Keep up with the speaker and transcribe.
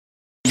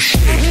Hey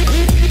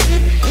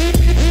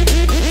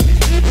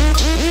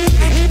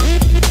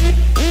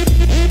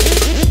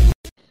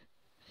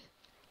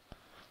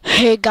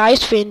guys,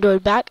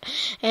 Findor back,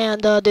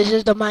 and this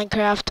is the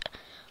Minecraft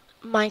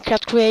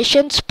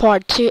Creations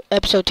Part 2,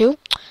 Episode 2.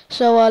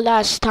 So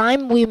last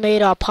time we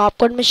made a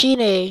popcorn machine,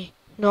 a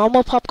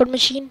normal popcorn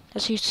machine.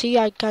 As you see,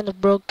 I kind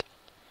of broke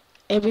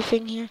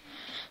everything here.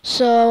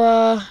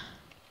 So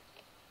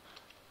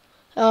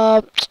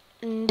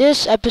in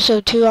this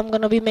Episode 2, I'm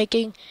gonna be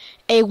making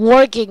a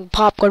working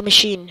popcorn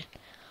machine,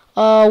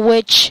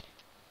 which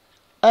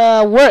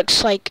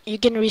works. Like you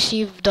can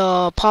receive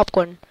the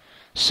popcorn.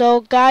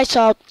 So guys,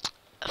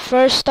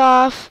 first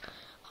off,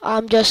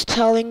 I'm just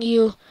telling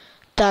you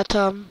that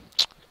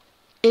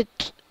you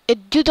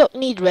don't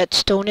need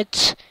redstone.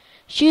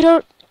 You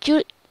don't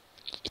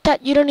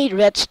need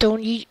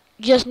redstone. You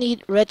just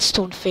need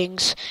redstone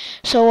things.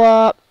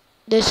 So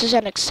this is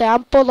an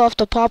example of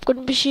the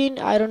popcorn machine.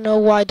 I don't know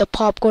why the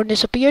popcorn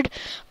disappeared,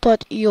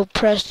 but you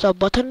press the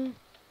button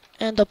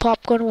and the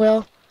popcorn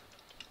will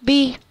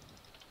be.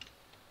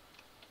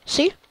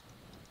 See?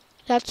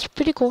 That's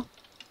pretty cool.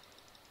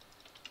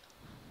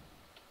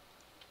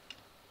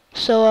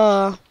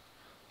 So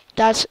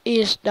that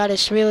is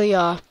really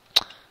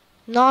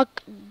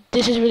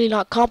this is really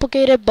not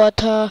complicated,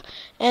 but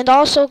and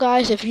also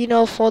guys, if you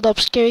know foldup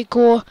scary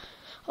cool,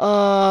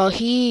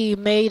 he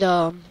made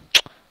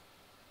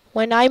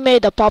when I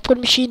made the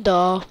popcorn machine,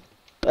 the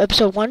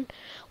episode 1,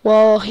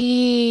 well,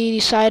 he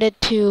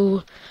decided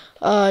to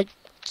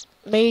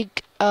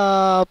make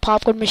a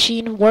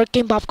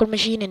working popcorn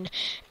machine in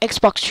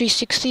Xbox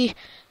 360,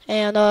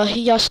 and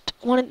he just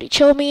wanted to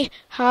show me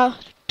how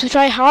to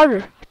try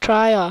harder.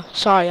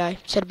 Sorry, I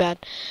said bad.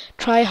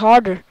 Try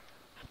harder.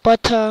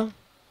 But,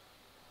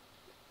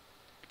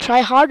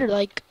 try harder,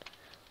 like,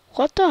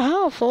 what the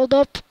hell, fold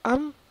up?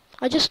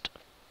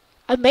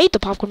 I made the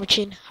popcorn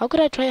machine. How could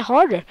I try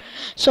harder?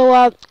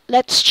 So,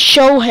 let's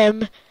show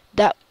him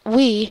that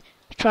we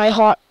try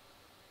harder,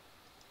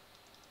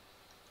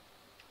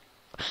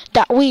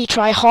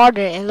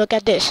 and look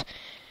at this.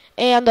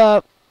 And,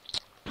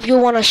 if you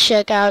want to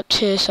check out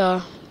his,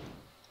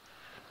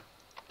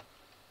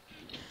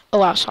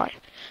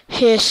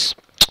 his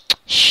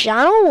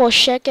channel, we'll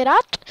check it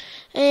out.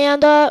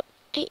 And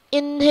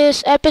in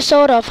his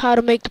episode of how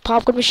to make the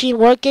popcorn machine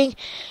working,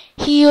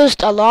 he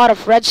used a lot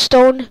of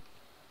redstone.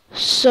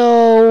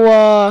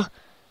 So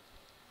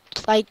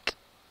like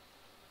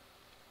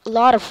a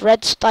lot of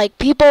like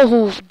people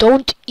who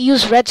don't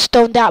use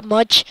redstone that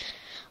much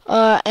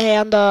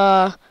and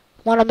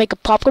want to make a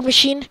popcorn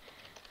machine,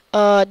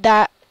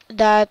 that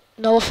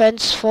no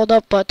offense fold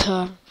up, but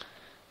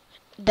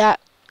that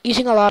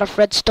using a lot of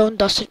redstone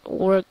doesn't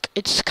work.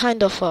 It's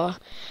kind of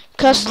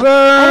cause I don't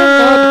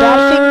know, the bad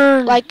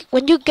thing, like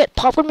when you get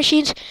popcorn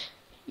machines,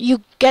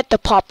 you get the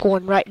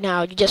popcorn right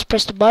now. You just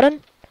press the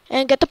button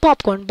and get the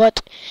popcorn.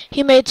 But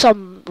he made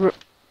some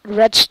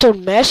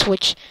redstone mess,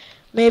 which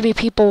maybe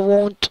people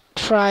won't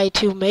try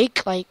to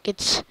make. Like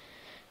it's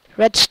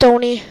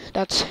redstoney.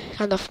 That's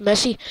kind of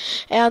messy.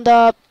 And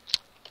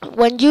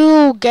when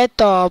you get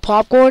the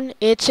popcorn,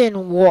 it's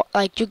in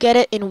like you get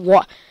it in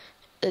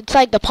it's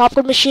like the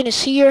popcorn machine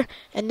is here,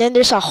 and then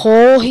there's a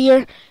hole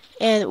here,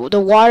 and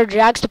the water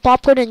drags the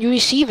popcorn and you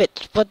receive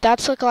it. But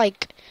that's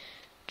like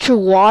through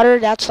water.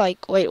 That's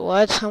like, wait,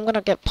 what? I'm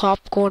gonna get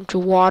popcorn through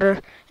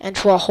water and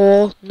through a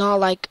hole, not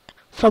like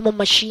from a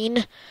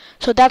machine.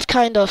 So that's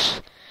kind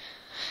of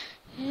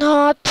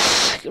not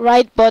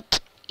right, but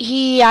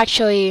he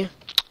actually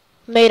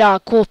made a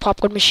cool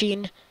popcorn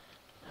machine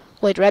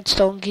with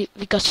redstone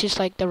because he's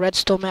like the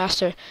redstone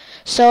master.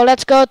 So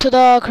let's go to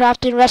the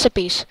crafting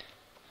recipes.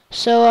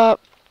 So,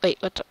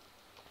 wait, what the?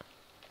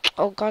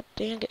 Oh, god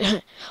dang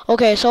it.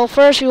 Okay, so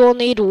first you will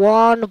need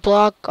 1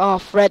 block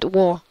of red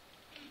wool.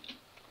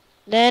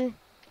 Then,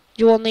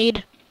 you will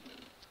need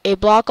a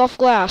block of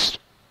glass.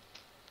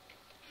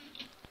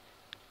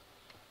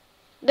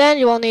 Then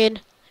you will need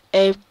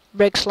a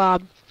brick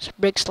slab.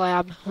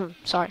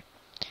 Sorry.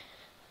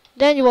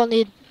 Then you will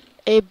need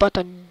a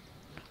button.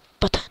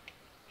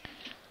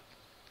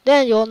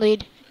 Then you will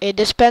need a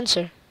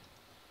dispenser.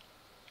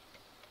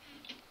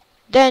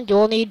 Then you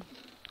will need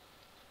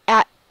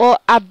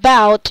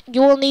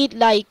you will need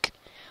like,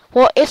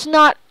 well, it's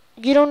not,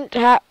 you don't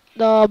have,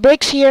 the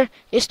bricks here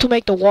is to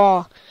make the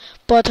wall,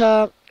 but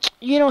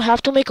you don't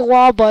have to make a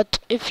wall. But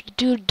if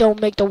you don't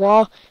make the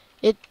wall,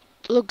 it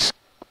looks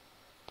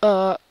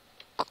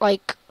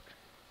like,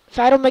 if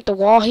I don't make the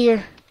wall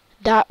here,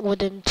 that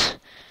wouldn't,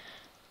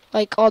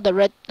 like all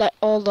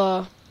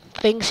the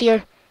things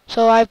here.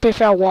 So I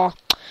prefer a wall.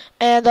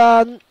 And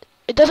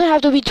it doesn't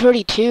have to be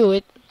 32.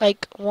 It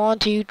like 1,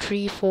 2,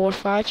 3, 4,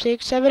 5,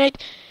 6, 7, 8.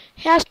 It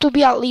has to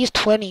be at least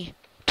 20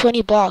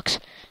 blocks,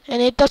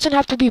 and it doesn't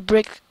have to be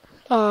brick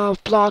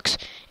blocks.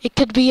 It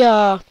could be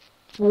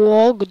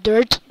wall,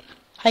 dirt.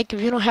 Like if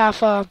you don't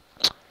have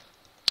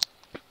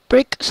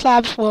brick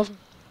slabs, well,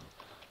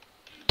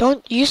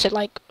 don't use it.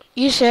 Like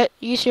use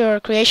your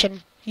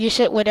creation. Use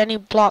it with any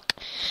block.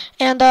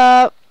 And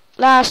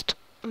last,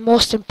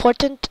 most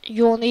important,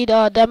 you will need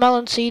the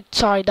melon seed,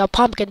 sorry, the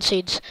pumpkin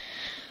seeds,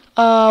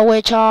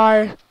 which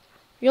are,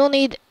 you'll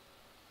need,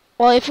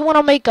 well, if you want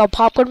to make a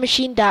popcorn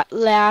machine that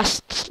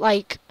lasts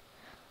like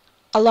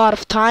a lot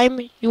of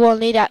time, you will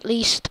need at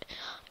least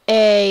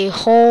a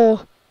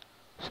whole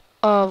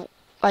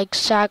like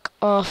sack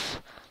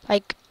of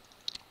like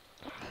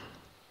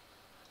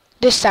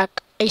this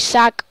sack, a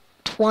sack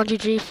 1 2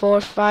 3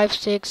 4 5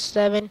 6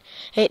 7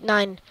 8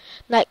 9,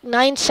 like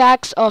 9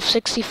 sacks of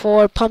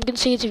 64 pumpkin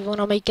seeds if you want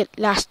to make it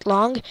last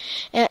long,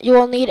 and you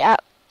will need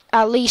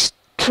at least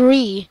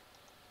 3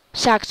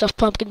 sacks of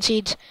pumpkin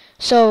seeds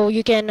so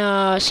you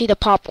can see the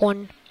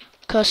popcorn,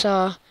 because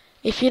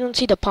if you don't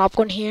see the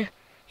popcorn here,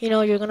 you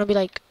know, you're gonna be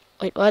like,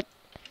 wait, what?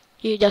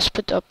 You just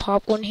put the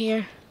popcorn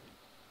here,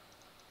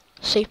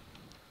 see?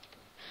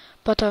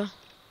 But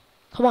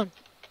come on.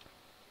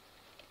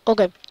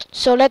 Okay,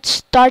 so let's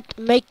start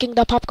making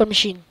the popcorn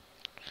machine.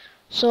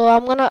 So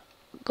I'm gonna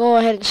go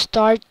ahead and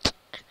start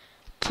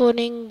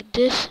putting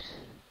this.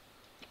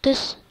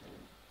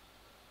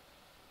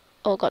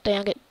 Oh god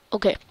dang it.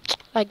 Okay,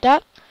 like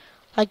that,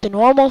 like the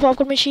normal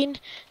popcorn machine,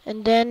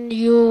 and then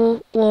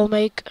you will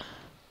make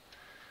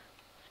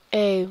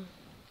a,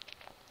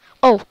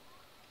 oh,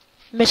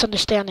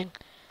 misunderstanding.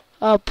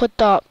 Put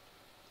the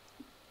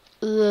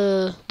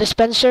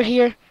dispenser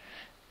here,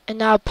 and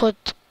now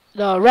put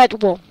the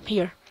red wall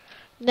here.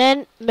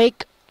 Then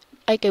make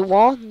like a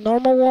wall,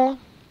 normal wall.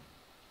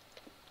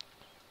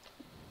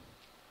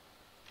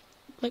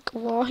 Make a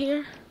wall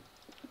here.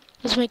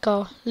 Let's make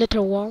a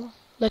letter wall.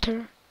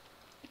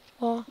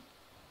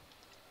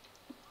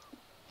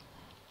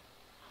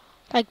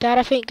 Like that,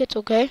 I think it's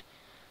okay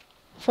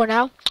for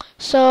now.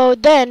 So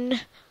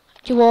then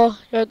you're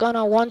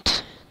gonna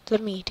want,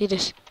 let me do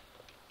this.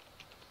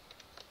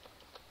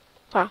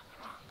 Wow.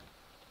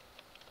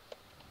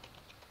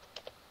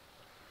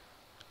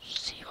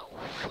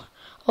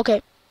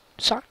 Okay,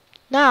 sorry.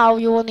 Now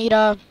you will need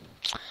to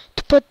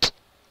put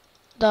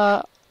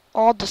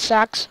all the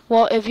sacks.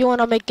 Well, if you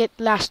want to make it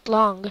last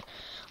long,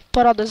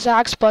 put all the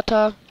sacks, but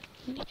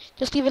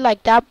just leave it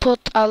like that.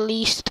 Put at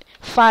least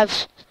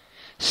 5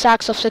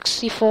 sacks of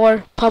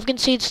 64 pumpkin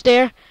seeds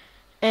there,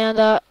 and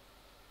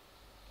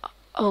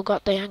oh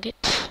god dang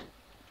it,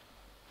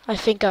 I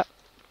think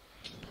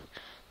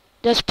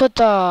just put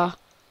the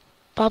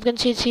pumpkin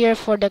seeds here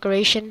for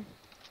decoration,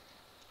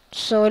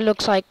 so it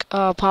looks like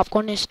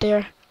popcorn is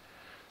there.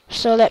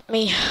 So let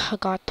me, oh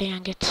god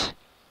dang it.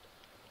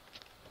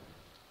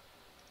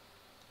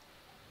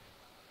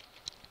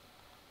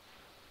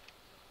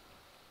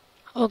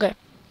 Okay.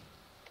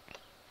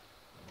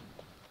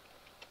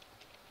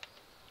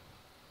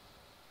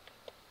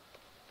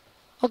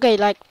 Okay,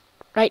 like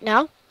right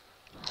now,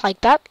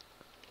 like that.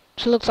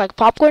 So it looks like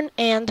popcorn,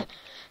 and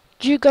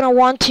you're gonna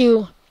want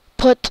to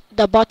put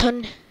the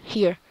button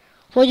here.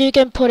 Well, you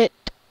can put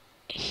it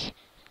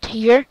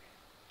here,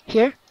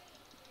 here.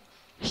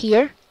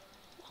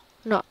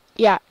 No,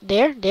 yeah,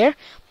 there.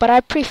 But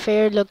I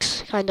prefer it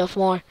looks kind of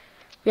more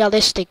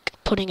realistic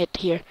putting it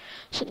here.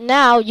 So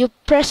now you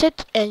press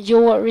it and you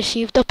will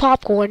receive the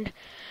popcorn.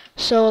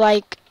 So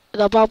like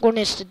the popcorn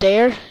is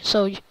there,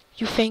 so you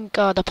think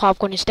the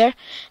popcorn is there,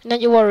 and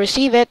then you will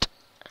receive it.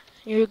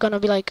 You're gonna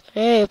be like,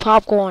 hey,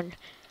 popcorn.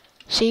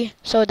 See?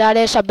 So that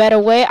is a better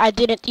way. I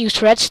didn't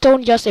use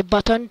redstone, just a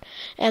button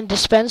and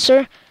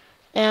dispenser,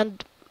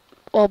 and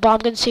well,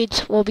 pumpkin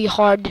seeds will be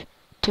hard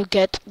to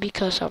get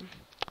because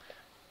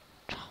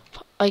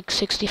like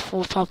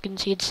 64 pumpkin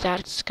seeds,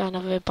 that's kind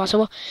of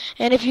impossible.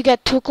 And if you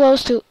get too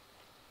close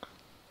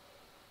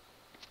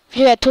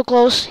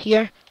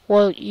here,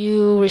 well,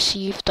 you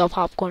receive the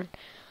popcorn.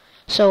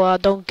 So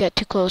don't get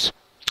too close.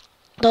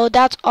 So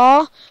that's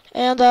all.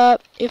 And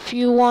if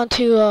you want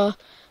to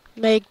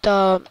make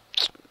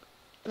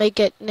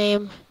it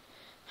name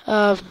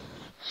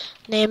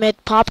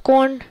it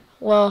popcorn,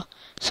 well,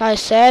 as I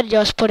said,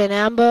 just put an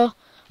amber,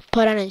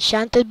 put an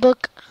enchanted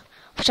book,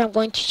 which I'm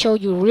going to show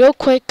you real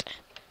quick.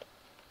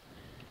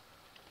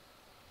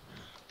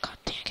 God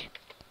dang it.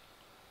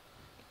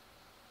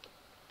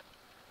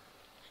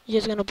 You're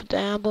just gonna put the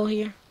amber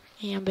here.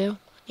 Amber.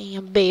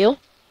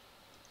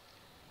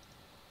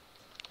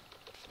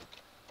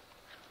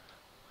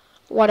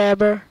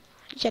 Whatever.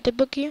 Enchanted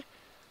book here.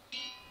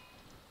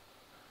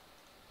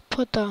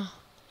 Put the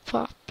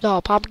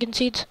pumpkin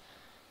seeds.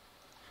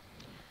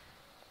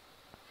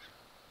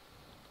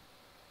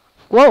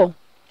 Whoa.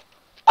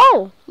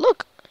 Oh,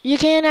 look. You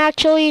can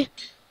actually,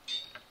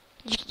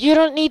 you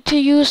don't need to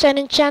use an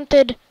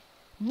enchanted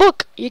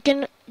book. You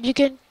can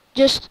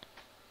just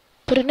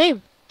put a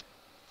name.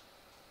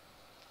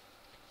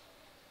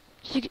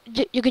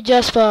 You could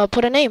just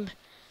put a name.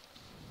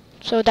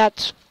 So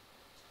that's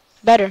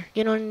better.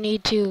 You don't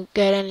need to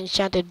get an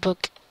enchanted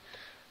book.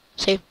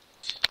 See?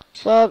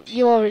 Well,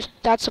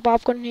 that's the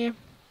popcorn here.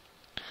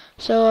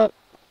 So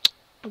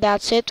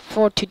that's it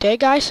for today,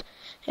 guys.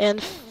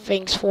 And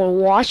thanks for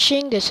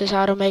watching. This is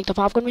how to make the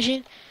popcorn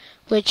machine,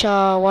 which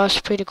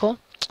was pretty cool.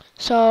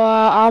 So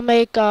I'll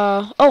make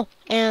oh,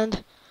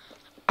 and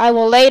I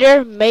will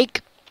later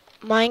make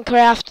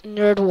Minecraft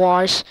Nerd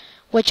Wars,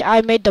 which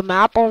I made the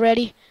map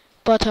already,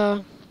 but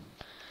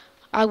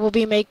I will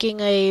be making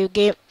a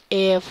game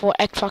for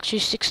Xbox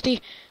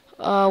 360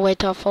 with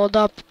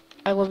foldup.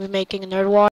 I will be making a nerd watch.